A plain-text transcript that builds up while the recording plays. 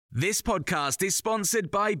This podcast is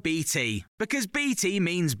sponsored by BT, because BT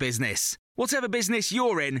means business. Whatever business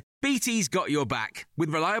you're in, BT's got your back, with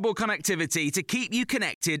reliable connectivity to keep you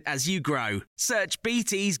connected as you grow. Search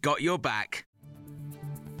BT's got your back.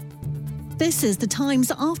 This is the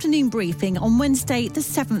Times afternoon briefing on Wednesday, the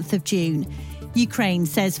 7th of June. Ukraine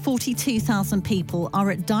says 42,000 people are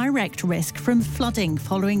at direct risk from flooding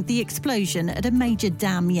following the explosion at a major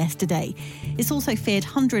dam yesterday. It's also feared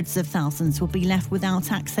hundreds of thousands will be left without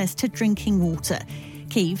access to drinking water.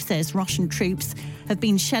 Kyiv says Russian troops have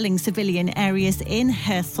been shelling civilian areas in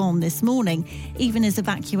Kherson this morning, even as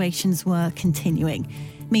evacuations were continuing.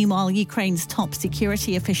 Meanwhile, Ukraine's top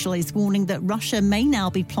security official is warning that Russia may now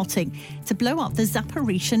be plotting to blow up the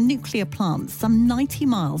Zaporizhzhia nuclear plant some 90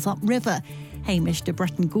 miles upriver. Hamish de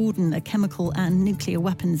Bretton-Gordon, a chemical and nuclear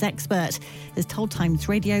weapons expert, has told Times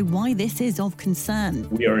Radio why this is of concern.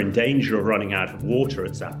 We are in danger of running out of water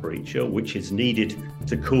at Zaporizhzhia, which is needed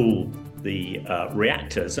to cool the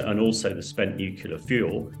reactors and also the spent nuclear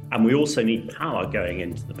fuel. And we also need power going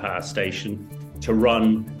into the power station to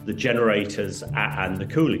run the generators and the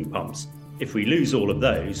cooling pumps. If we lose all of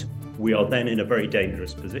those, we are then in a very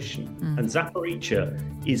dangerous position. And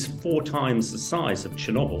Zaporizhzhia is 4 times the size of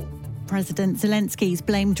Chernobyl. President Zelensky's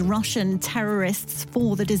blamed Russian terrorists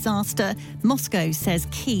for the disaster. Moscow says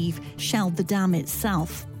Kyiv shelled the dam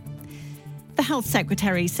itself. The Health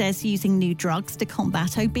Secretary says using new drugs to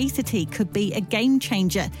combat obesity could be a game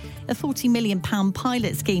changer. A £40 million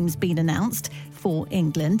pilot scheme's been announced for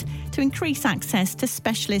England to increase access to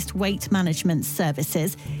specialist weight management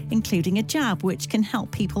services, including a jab which can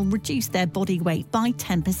help people reduce their body weight by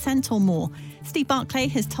 10% or more. Steve Barclay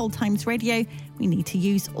has told Times Radio we need to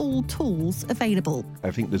use all tools available. I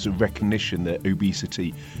think there's a recognition that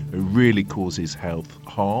obesity really causes health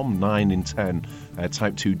harm. 9 in 10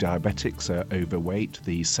 type 2 diabetics are overweight.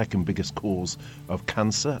 The second biggest cause of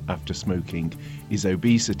cancer after smoking is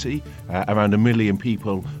obesity. Around 1 million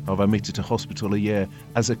people are admitted to hospital a year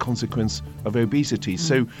as a consequence of obesity.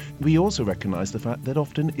 So we also recognise the fact that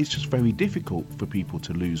often it's just very difficult for people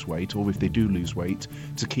to lose weight, or if they do lose weight,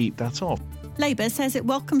 to keep that off. Labour says it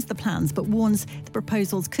welcomes the plans but warns the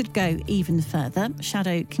proposals could go even further.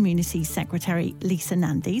 Shadow Community Secretary Lisa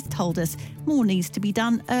Nandy's told us more needs to be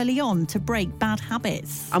done early on to break bad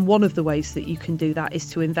habits. And one of the ways that you can do that is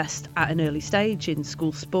to invest at an early stage in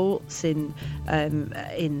school sports, in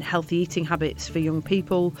healthy eating habits for young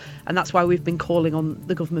people. And that's why we've been calling on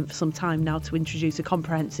the government for some time now to introduce a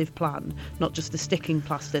comprehensive plan, not just a sticking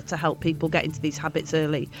plaster, to help people get into these habits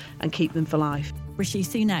early and keep them for life. Rishi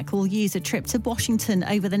Sunak will use a trip to Washington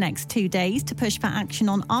over the next 2 days to push for action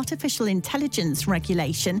on artificial intelligence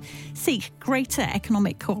regulation, seek greater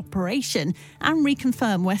economic cooperation and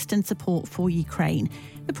reconfirm Western support for Ukraine.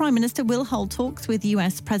 The Prime Minister will hold talks with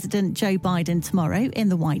US President Joe Biden tomorrow in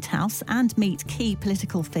the White House and meet key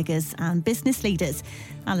political figures and business leaders.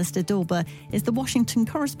 Alistair Dorber is the Washington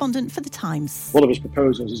correspondent for The Times. One of his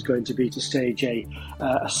proposals is going to be to stage a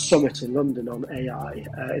summit in London on AI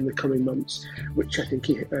in the coming months, which I think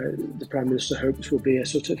the Prime Minister hopes will be a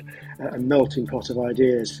sort of a melting pot of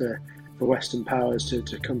ideas for Western powers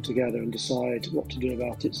to come together and decide what to do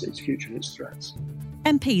about its future and its threats.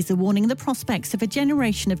 MPs are warning the prospects of a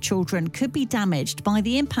generation of children could be damaged by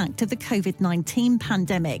the impact of the COVID-19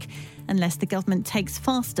 pandemic unless the government takes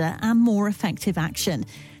faster and more effective action.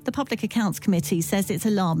 The Public Accounts Committee says it's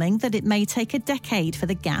alarming that it may take a decade for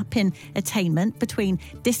the gap in attainment between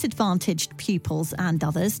disadvantaged pupils and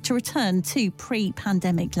others to return to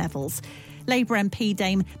pre-pandemic levels. Labour MP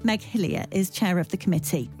Dame Meg Hillier is chair of the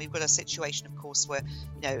committee. We've got a situation, of course, where,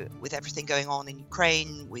 with everything going on in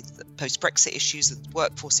Ukraine, with the post-Brexit issues, the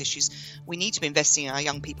workforce issues, we need to be investing in our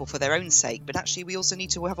young people for their own sake. But actually, we also need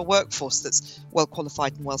to have a workforce that's well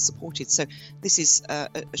qualified and well supported. So this is a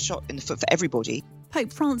shot in the foot for everybody.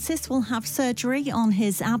 Pope Francis will have surgery on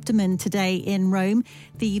his abdomen today in Rome.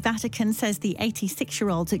 The Vatican says the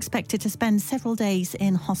 86-year-old's expected to spend several days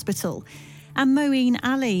in hospital. And Moeen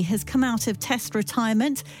Ali has come out of Test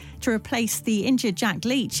retirement to replace the injured Jack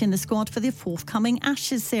Leach in the squad for the forthcoming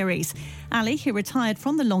Ashes series. Ali, who retired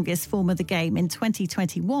from the longest form of the game in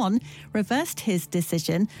 2021, reversed his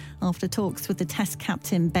decision after talks with the Test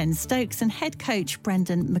captain Ben Stokes and head coach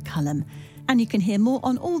Brendan McCullum. And you can hear more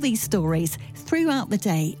on all these stories throughout the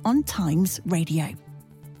day on Times Radio.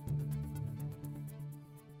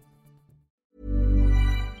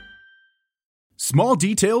 Small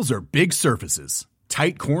details are big surfaces.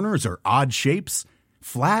 Tight corners are odd shapes.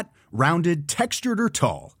 Flat, rounded, textured, or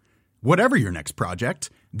tall. Whatever your next project,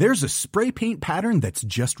 there's a spray paint pattern that's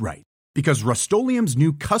just right. Because Rust-Oleum's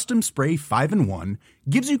new Custom Spray 5-in-1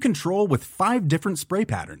 gives you control with 5 different spray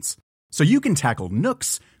patterns. So you can tackle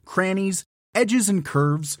nooks, crannies, edges, and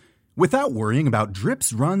curves without worrying about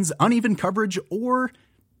drips, runs, uneven coverage, or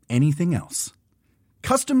anything else.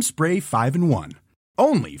 Custom Spray 5-in-1.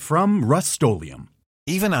 Only from Rust-Oleum.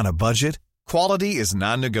 Even on a budget, quality is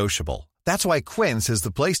non-negotiable. That's why Quince is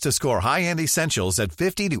the place to score high-end essentials at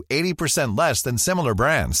 50 to 80% less than similar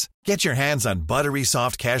brands. Get your hands on buttery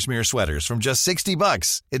soft cashmere sweaters from just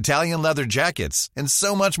 $60, Italian leather jackets, and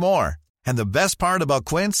so much more. And the best part about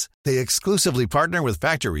Quince, they exclusively partner with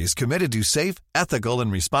factories committed to safe, ethical,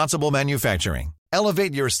 and responsible manufacturing.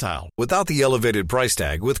 Elevate your style without the elevated price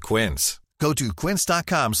tag with Quince. Go to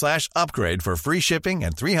quince.com/upgrade for free shipping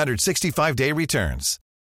and 365-day returns.